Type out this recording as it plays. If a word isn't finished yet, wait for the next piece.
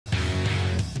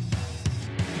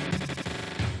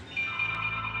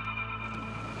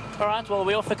Alright, well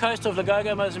we're off the coast of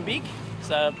Lagogo, Mozambique.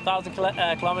 So 1,000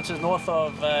 kilometers north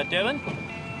of Durban.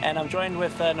 And I'm joined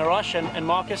with Narosh and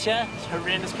Marcus here. It's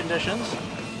horrendous conditions.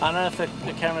 I don't know if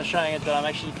the camera's showing it, but I'm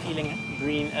actually feeling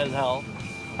green as hell.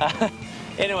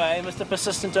 Anyway, Mr.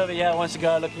 Persistent over here wants to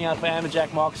go looking out for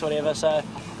amberjack marks or whatever, so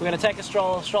we're going to take a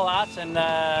stroll out and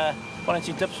one or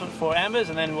two dips for ambers,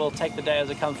 and then we'll take the day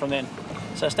as it comes from then.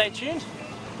 So stay tuned,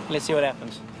 let's see what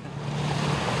happens.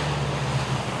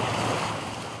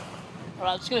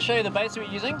 Alright, I'm just going to show you the baits that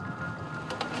we're using. A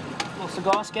little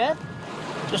cigar scad.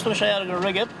 Just want to show you how to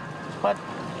rig it. It's quite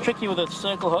tricky with a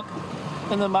circle hook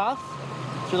in the mouth,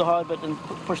 through the hard bit, and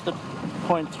push the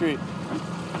point through.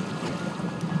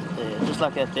 There, just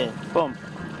like that there. Boom.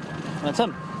 And that's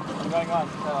him. What's going on?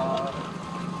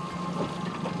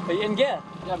 Are you in gear?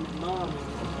 Yeah, no.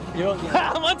 You're in gear.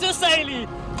 I'm on to Saily!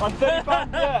 On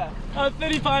 30-pound gear. On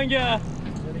 30-pound gear.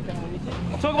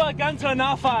 Talk about gun to a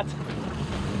now fight.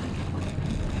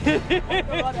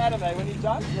 Right out of it when he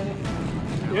jumps.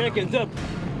 You reckon, dip?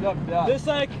 Yep, yeah. This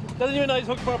like doesn't even know he's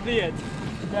hooked properly yet.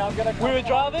 Yeah, I'm gonna. We were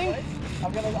driving.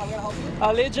 I'm gonna help you.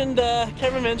 Our legend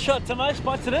cameraman shot Timo,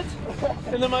 spotted it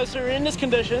in the most horrendous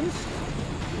conditions.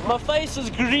 My face is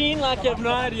green like you have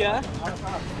no idea.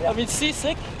 I've been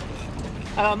seasick,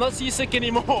 and I'm not seasick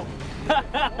anymore.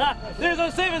 There's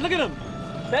no savers, look at him.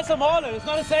 That's a Marlin, it's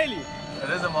not a Saily. It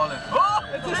is a Marlin. Oh!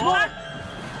 It's a small.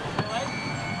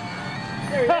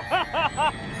 There he is.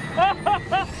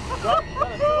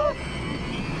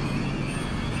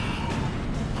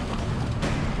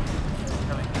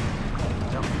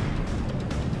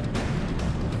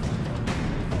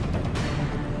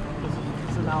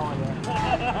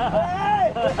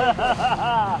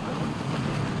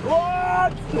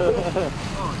 What?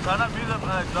 Oh, try not move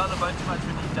draw the boat too much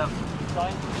when he jumps.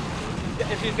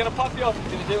 If he's gonna pop you off,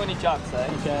 he's gonna do it when he jumps, eh?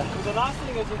 Okay. But the last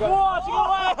thing is you got. What? You got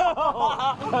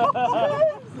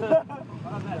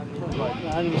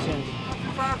 100%.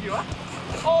 Too far of you, huh?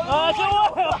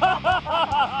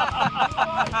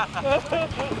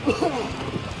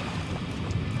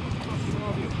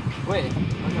 Wait, I'm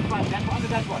gonna find that one,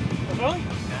 that one. Really?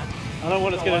 Yeah. I don't know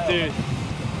what it's going to do.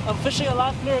 I'm fishing a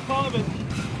live fluorocarbon.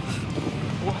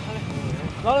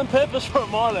 Not on purpose for a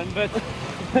Marlin, but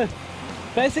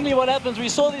basically what happens, we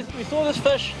saw this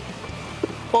fish,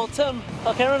 well Tim,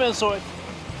 our cameraman saw it,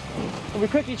 and we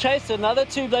quickly chased it. Another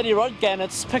two bloody rod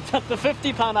gannets picked up the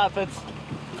 50-pound outfits.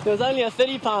 There was only a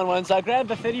 30-pound one, so I grabbed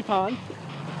the 30-pound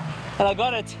and I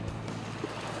got it.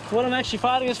 What I'm actually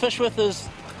fighting this fish with is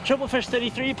triple fish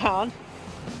 33-pound.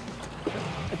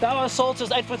 A Dow Salt's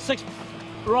 8'6"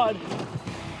 rod.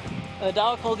 A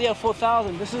Dow Caldea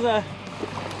 4000. This is a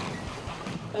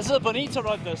bonito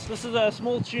rod. This is a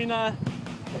small tuna,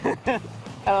 and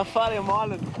I'm fighting a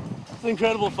Marlin. It's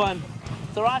incredible fun.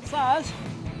 It's the right size.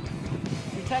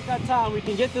 We take our time. We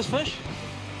can get this fish.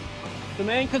 The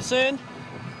main concern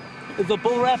is the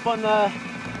bull wrap on the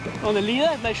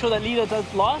leader. Make sure that leader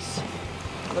doesn't last.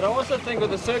 But I also think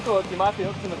with the circle hook, you might be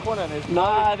hooked in the corner and there's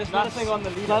there's nothing on the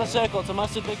leader. It's not a circle, it's a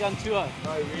mustard big gun tour.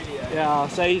 Oh, really? Eh? Yeah,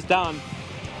 so he's down.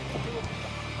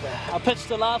 I pitched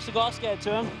a live cigar scad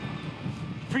to him,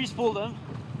 free-spooled him,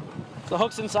 the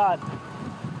hook's inside.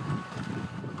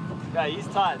 Yeah, he's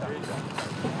tight, really.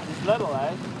 He's little,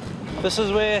 eh? This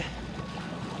is where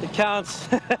it counts.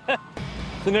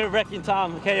 The nerve-wracking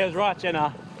time. Okay, he was right,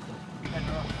 Jenna.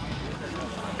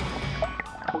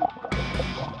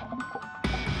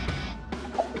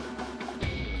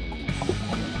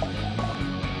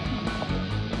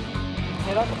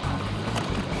 Head up.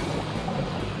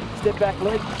 Step back,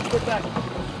 leg. Step back.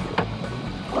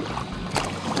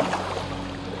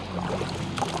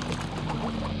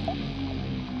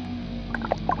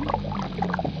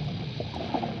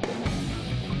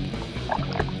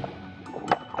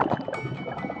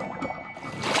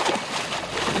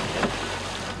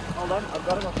 Hold on, I've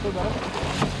got him, I've still got him.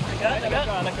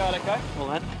 Let go. All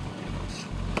right.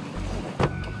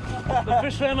 The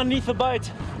fish swam underneath the boat.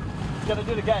 He's gonna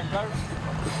do the game, go.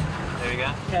 There we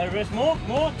go. Okay, reverse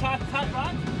more, tight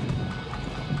right.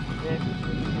 Yeah.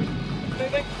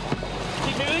 Moving.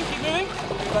 Keep moving.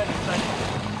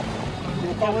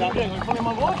 Okay, what are we doing? We're putting him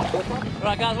on board?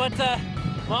 Right guys, what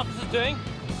Marcus is doing,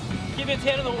 keep his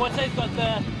head on the water. He's got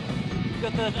the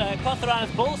cloth around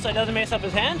his bull so it doesn't mess up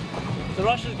his hand. The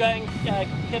Rosh is going,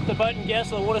 kept the boat in gear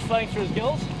so the water's flowing through his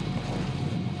gills.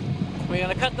 We're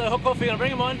going to cut the hook off, we're going to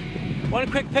bring him on, one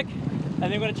quick pick, and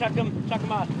then we're going to chuck him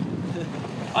out.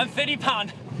 I'm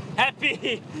 30-pound,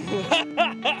 happy! Okay,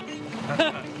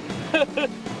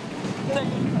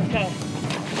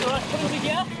 alright, put him in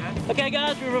gear. Okay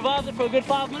guys, we revived it for a good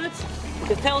 5 minutes.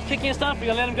 The tail's kicking and stuff, we're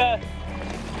going to let him go.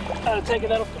 Take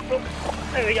it out off the foot.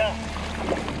 There we go.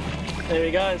 There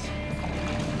he goes.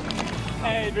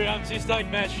 Hey Drew, I'm too stoked,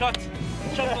 man. Shot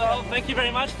for the hole. Thank you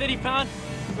very much. 30 pound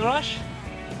Rush.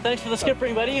 Thanks for the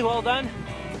skippering, buddy. Well done.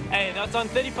 Hey, that's on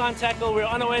 30 pound tackle. We're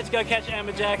on our way to go catch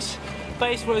amberjacks.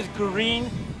 Face was green,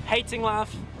 hating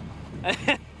life.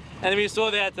 And we saw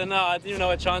that, and I didn't even know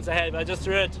what chance I had, but I just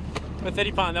threw it with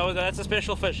 30 pound. That's a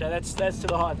special fish. That's to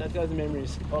the heart. That goes in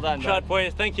memories. Well done, shot,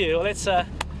 boys. Thank you. Well, let's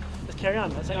carry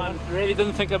on. I really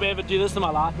didn't think I'd ever do this in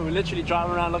my life, but we're literally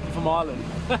driving around looking for marlin.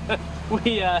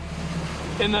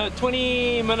 In the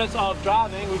 20 minutes of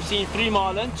driving, we've seen 3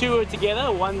 marlin. 2 were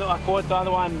together. One that I caught, the other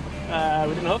one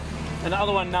we didn't hook, and the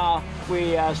other one now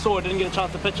we saw. Didn't get a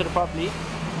chance to picture it properly.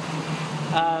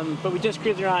 But we're just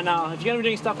cruising around now. If you're going to be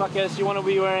doing stuff like this, you want to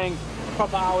be wearing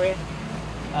proper eyewear.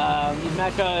 These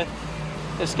Macro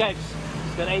Escapes,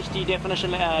 it's got HD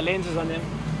definition lenses on them.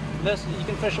 This, you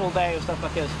can fish all day with stuff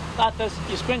like this. Like this,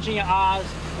 you're squinching your eyes,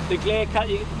 the glare,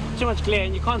 too much glare,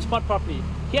 and you can't spot properly.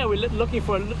 Here we're looking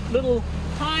for a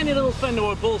tiny little fin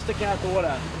or a bull sticking out the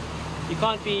water. You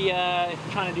can't be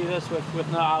trying to do this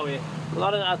with no eyewear.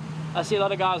 I see a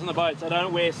lot of guys on the boats that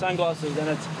don't wear sunglasses, and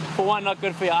it's, for one, not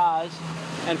good for your eyes,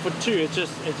 and for two, it's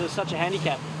just such a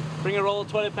handicap. Bring a roll of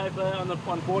toilet paper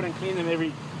on board and clean them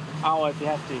every hour if you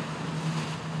have to.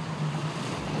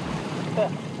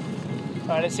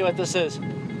 Alright, let's see what this is.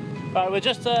 Alright, we're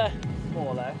just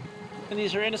in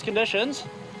these horrendous conditions.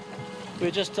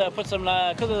 We just put some,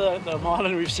 because of the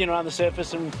marlin we've seen around the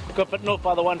surface, and got bitten off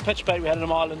by the one pitch bait we had in the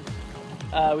marlin.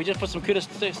 We just put some cuda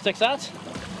sticks out,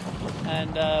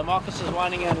 and Marcus is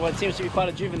winding in what seems to be quite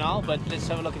a juvenile, but let's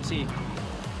have a look and see.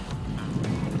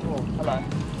 Oh, hello.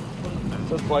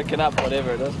 Just woken up,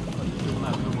 whatever it is.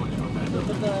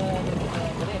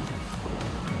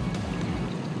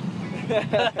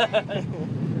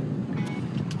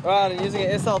 Right, I'm using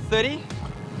an SL30.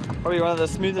 Probably one of the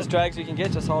smoothest drags you can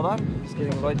get. Just hold on. Just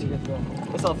getting Lloyd to get the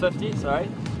SL50, sorry.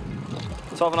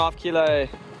 12.5 kilo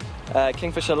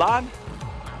kingfisher line.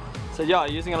 So yeah,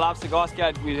 using a live cigar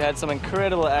skate, we had some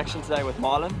incredible action today with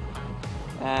marlin.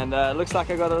 And it looks like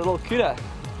I got a little cuda.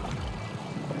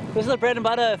 This is the bread and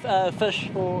butter fish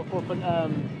for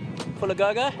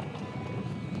Lagogo.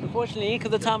 Unfortunately,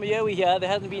 because the time of year we're here, there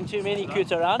hasn't been too many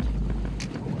kuta around.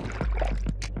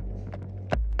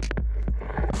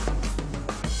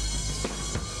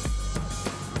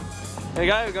 There we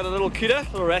go, we've got a little cuda,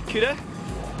 little rat cuda,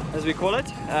 as we call it.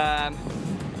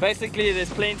 Basically,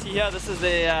 there's plenty here. This is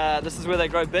where they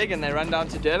grow big and they run down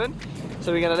to Durban.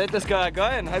 So we're going to let this guy go,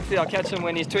 and hopefully I'll catch him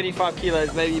when he's 25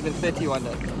 kilos, maybe even 30 one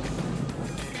day.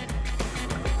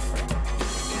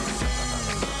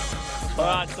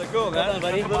 Alright, so cool, man. Well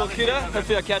done, little cuda.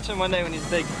 Hopefully I'll catch him one day when he's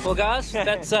big. Well guys,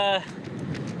 that's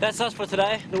us for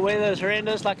today. The weather is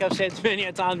horrendous, like I've said many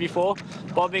a time before,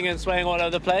 bobbing and swaying all over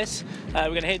the place. We're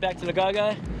going to head back to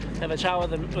Lagogo, have a chat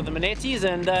with the Manettis,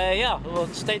 and yeah, we'll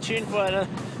stay tuned for a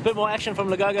bit more action from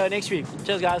Lagogo next week.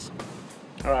 Cheers guys.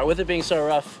 Alright, with it being so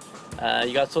rough,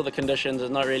 you guys saw the conditions.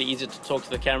 It's not really easy to talk to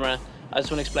the camera. I just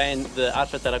want to explain the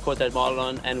outfit that I caught that marlin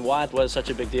on and why it was such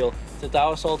a big deal. The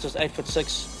Daiwa Saltus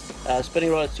 8'6",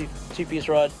 spinning rod, two-piece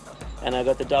rod, and I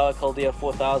got the Daiwa Caldea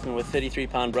 4000 with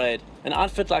 33-pound braid. An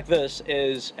outfit like this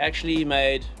is actually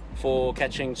made for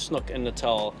catching snook in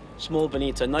Natal, small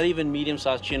bonita, not even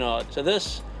medium-sized tuna. So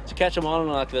to catch a marlin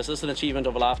like this is an achievement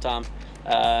of a lifetime.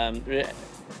 As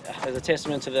a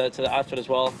testament to the outfit as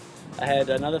well. I had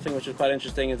another thing which was quite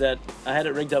interesting, is that I had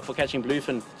it rigged up for catching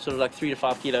bluefin, sort of like 3 to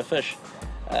 5 kilo fish.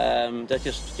 That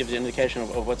just gives you an indication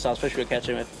of what size fish we were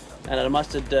catching with. And a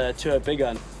mustard tour big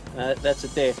gun. That's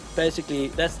it there. Basically,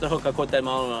 that's the hook I caught that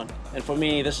marlin on. And for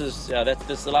me, this is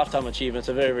a lifetime achievement. It's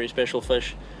a very, very special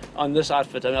fish. On this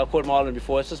outfit, I mean, I've caught marlin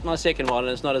before. It's just my second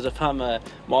marlin. It's not as if I'm a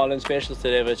marlin specialist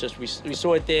today, but it's just we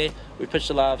saw it there. We pitched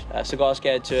a live cigar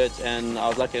scad to it, and I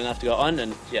was lucky enough to go on.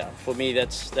 And yeah, for me,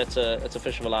 that's a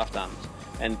fish of a lifetime.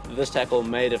 And this tackle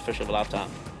made a fish of a lifetime.